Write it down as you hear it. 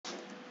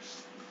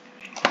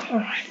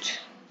Alright.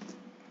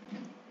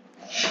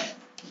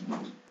 Hello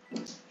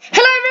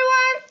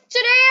everyone!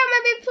 Today I'm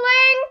gonna be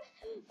playing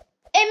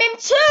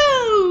MM2!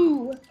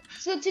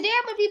 So today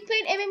I'm gonna be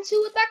playing MM2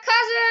 with my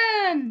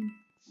cousin!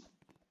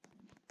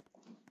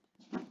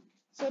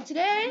 So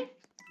today,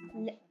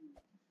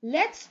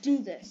 let's do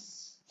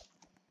this.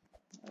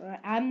 Alright,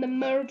 I'm the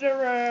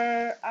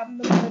murderer.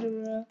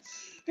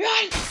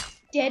 Right!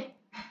 Dead.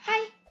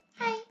 Hi.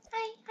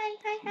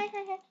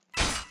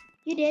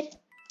 You dead.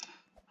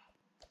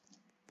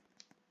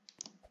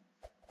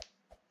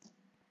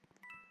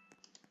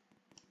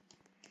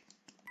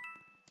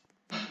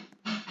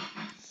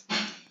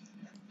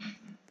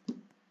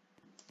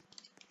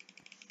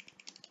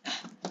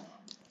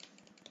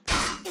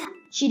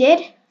 She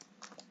did.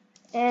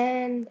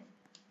 And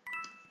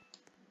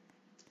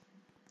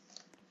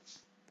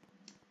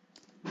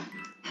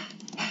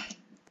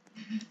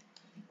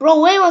bro,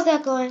 where was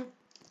that going?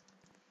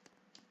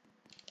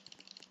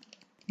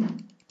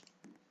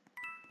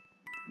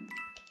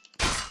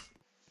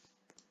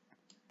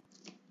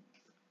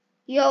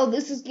 Yo,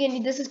 this is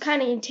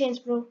kind of intense,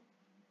 bro.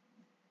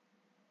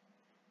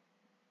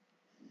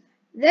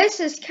 This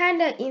is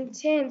kind of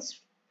intense.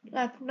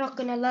 Like, not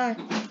gonna lie.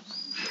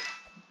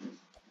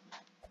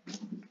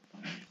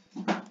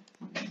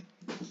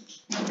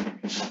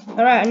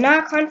 Alright, now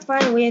I can't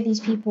find where these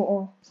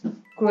people are.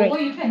 Great. Oh,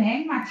 you can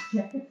hang my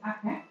jacket up,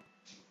 eh?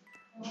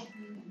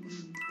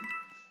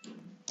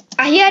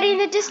 I hear it in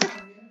the distance.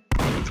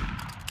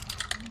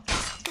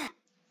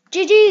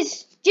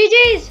 GG's!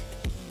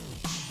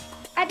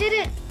 I did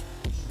it!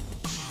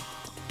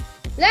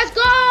 Let's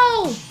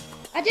go!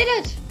 I did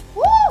it!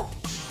 Woo!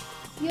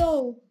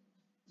 Yo.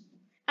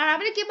 Alright, I'm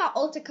gonna get my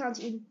alt account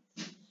in.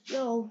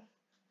 Yo.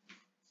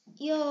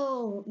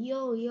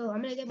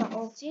 I'm gonna get my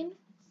alt in.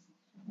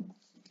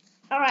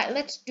 Alright,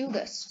 let's do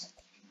this.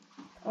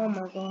 Oh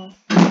my god.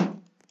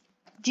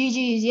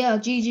 GG's, yeah,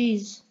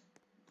 GG's.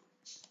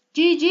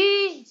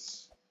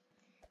 GG's!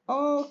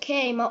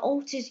 Okay, my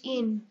alt is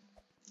in.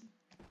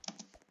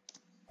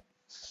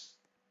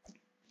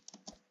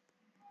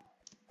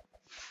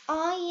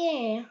 Oh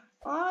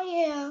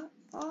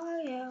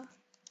yeah.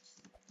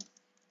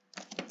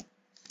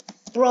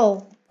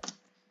 Bro.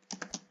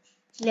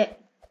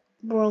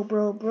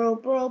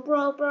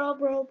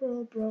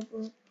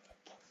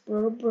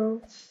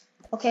 Bro.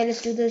 Okay,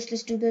 let's do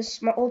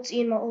this. My ult's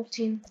in.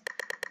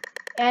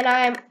 And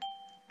I'm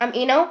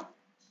Eno.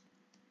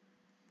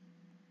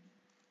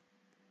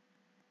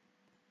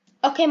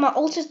 Okay, my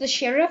ult is the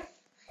sheriff.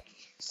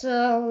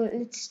 So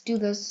let's do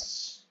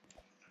this.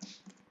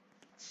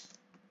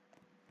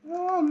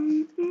 Oh,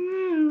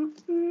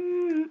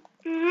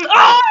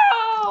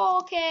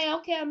 okay.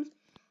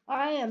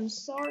 I am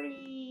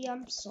sorry.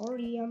 I'm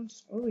sorry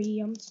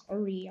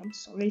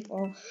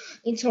for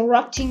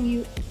interrupting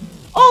you.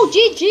 Oh,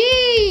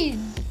 GG's!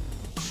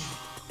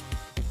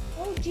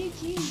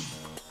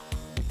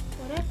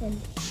 What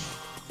happened?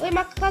 Wait,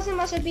 my cousin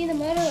must have been the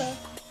murderer.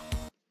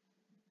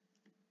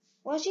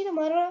 Was she the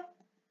murderer?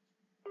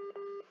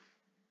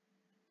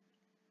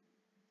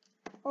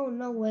 Oh,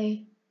 no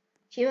way.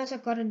 She must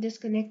have gotten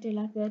disconnected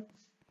like that.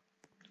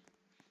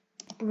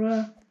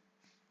 Bruh.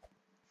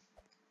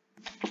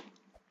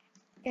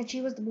 And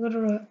she was the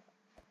murderer.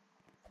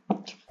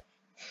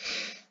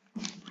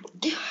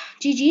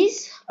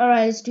 GG's.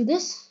 Alright, let's do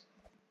this.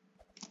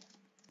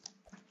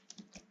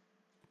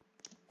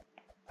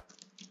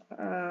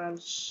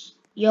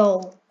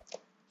 Yo.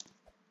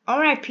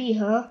 RIP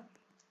her.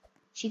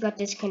 She got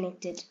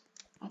disconnected,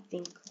 I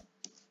think.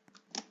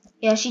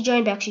 Yeah, she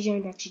joined back.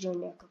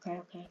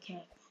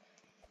 Okay.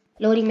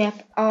 Loading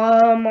map.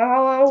 Whoa.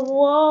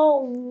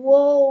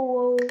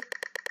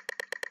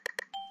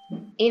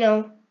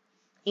 Eno.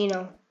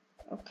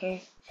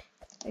 Okay.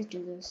 Let's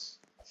do this.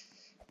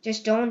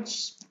 Just run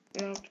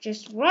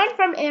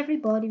from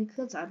everybody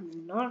because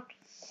I'm not.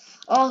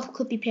 Oh,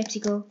 could be Pepsi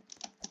Go.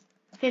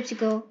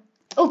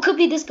 Oh, could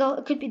be this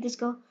girl.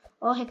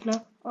 Oh, heck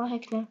no.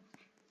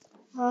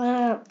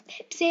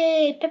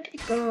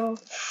 Pepsi girl.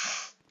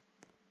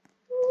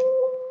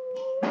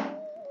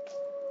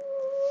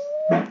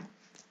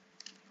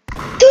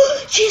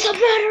 She's a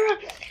murderer.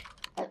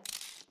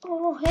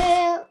 Oh,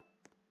 hell.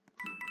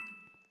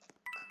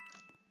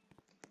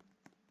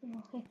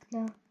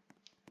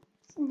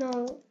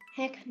 No,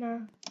 heck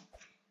no.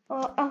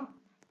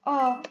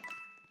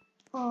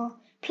 Oh.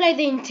 Play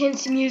the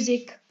intense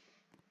music.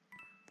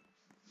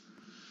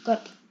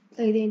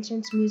 Play the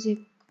intense music.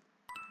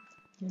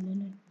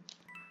 No.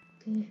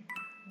 Okay.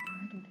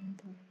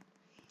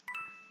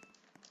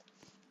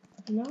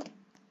 No.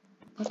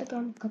 Got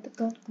the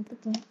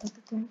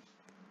gun.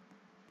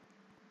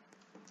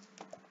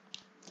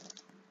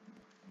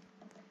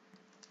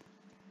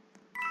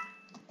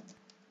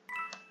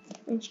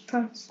 When she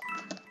comes.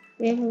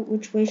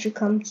 Which way she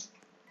comes.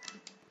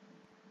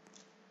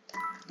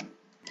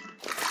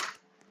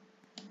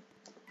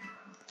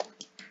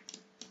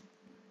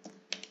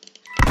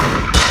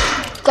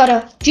 Got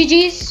her.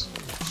 GG's.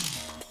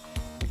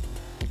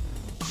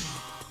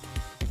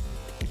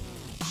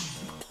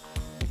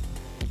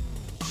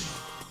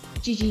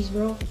 GG's,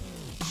 bro.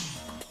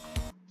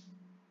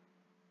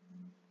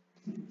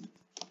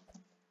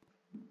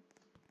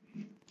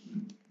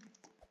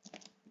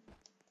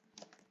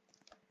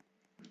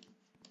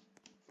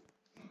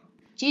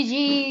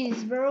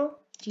 GG's, bro.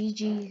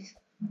 GG's.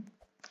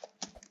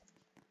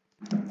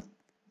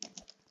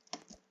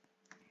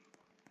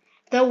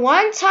 The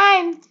one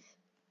time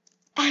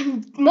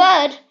I'm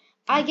mud,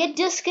 I get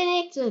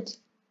disconnected.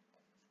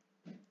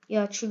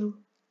 Yeah, true.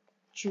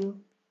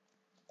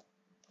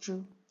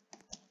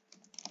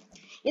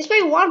 Let's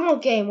play one more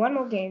game.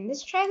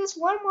 Let's try this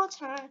one more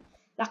time.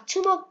 Like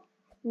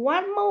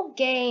one more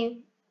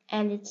game,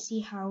 and let's see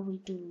how we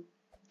do.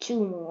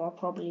 2 more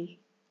probably.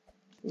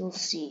 We'll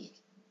see.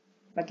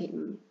 Like it.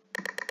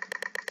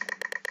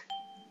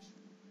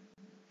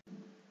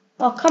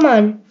 Oh, come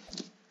on.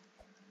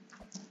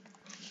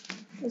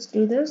 Let's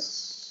do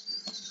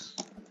this.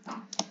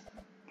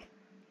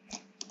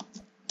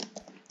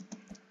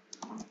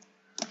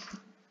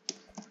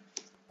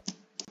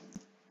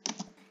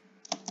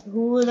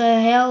 Who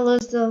the hell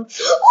is the... Oh!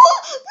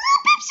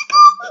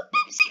 PepsiCo!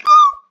 PepsiCo!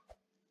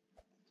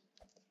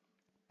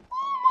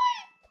 Oh my...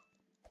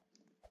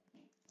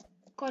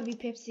 Gotta be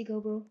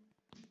PepsiCo, bro.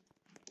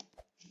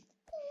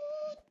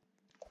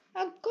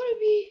 I gotta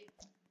be...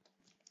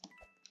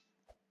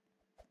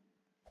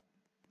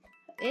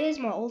 There's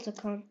my alt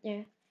account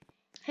there.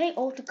 Hey,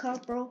 alt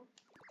account, bro.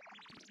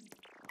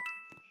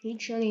 He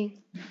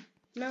chilling.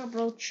 No,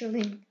 bro,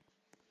 chilling.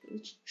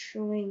 He's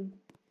chilling.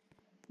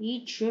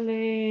 He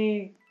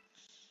chilling.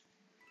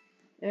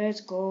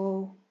 Let's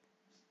go.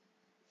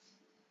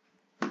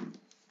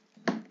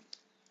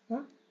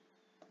 Huh?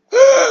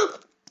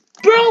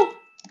 Bro,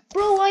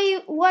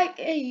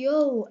 hey,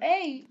 yo,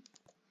 hey.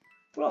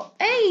 Bro,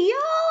 hey,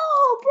 yo,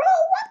 bro,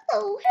 what the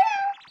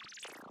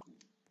hell?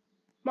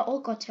 My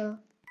ult got her.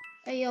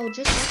 Hey, yo,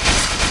 just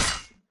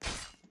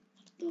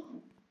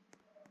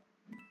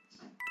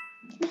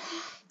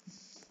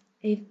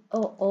Hey,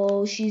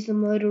 oh, she's the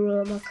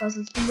murderer. My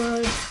cousin's the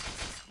murderer.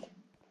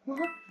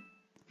 What?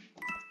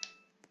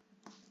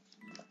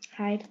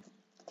 Hide.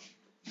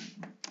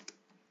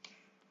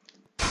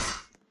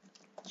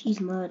 She's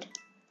mud.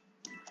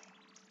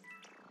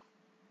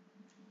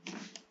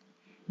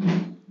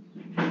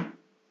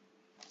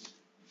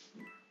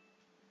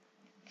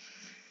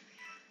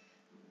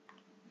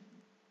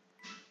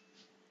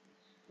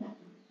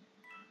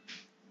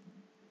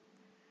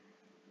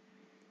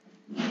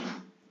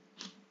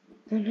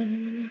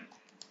 No.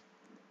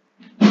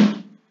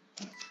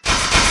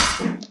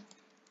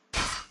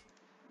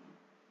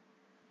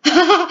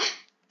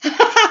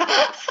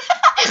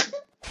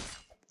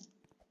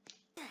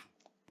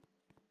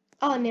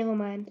 Oh, never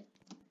mind.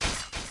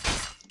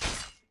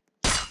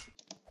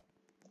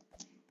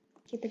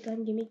 Get the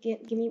gun. Give me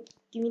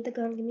the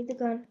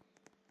gun.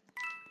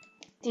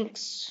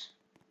 Thanks.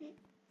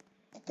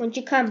 When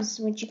she comes.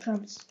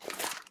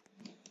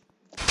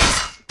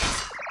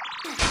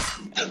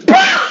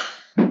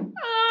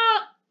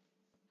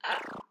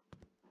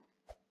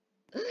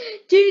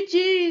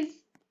 GG's.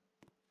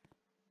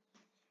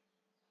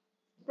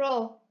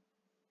 Bro.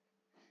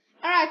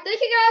 Alright, thank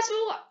you guys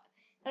for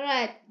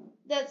Alright,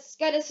 that's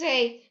gotta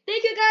say.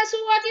 Thank you guys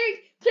for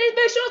watching. Please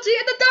make sure to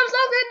hit the thumbs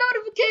up and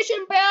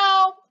notification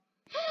bell.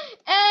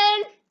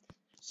 And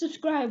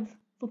subscribe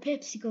for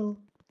PepsiCo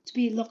to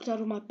be locked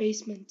out of my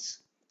basement.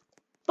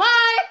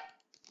 Bye!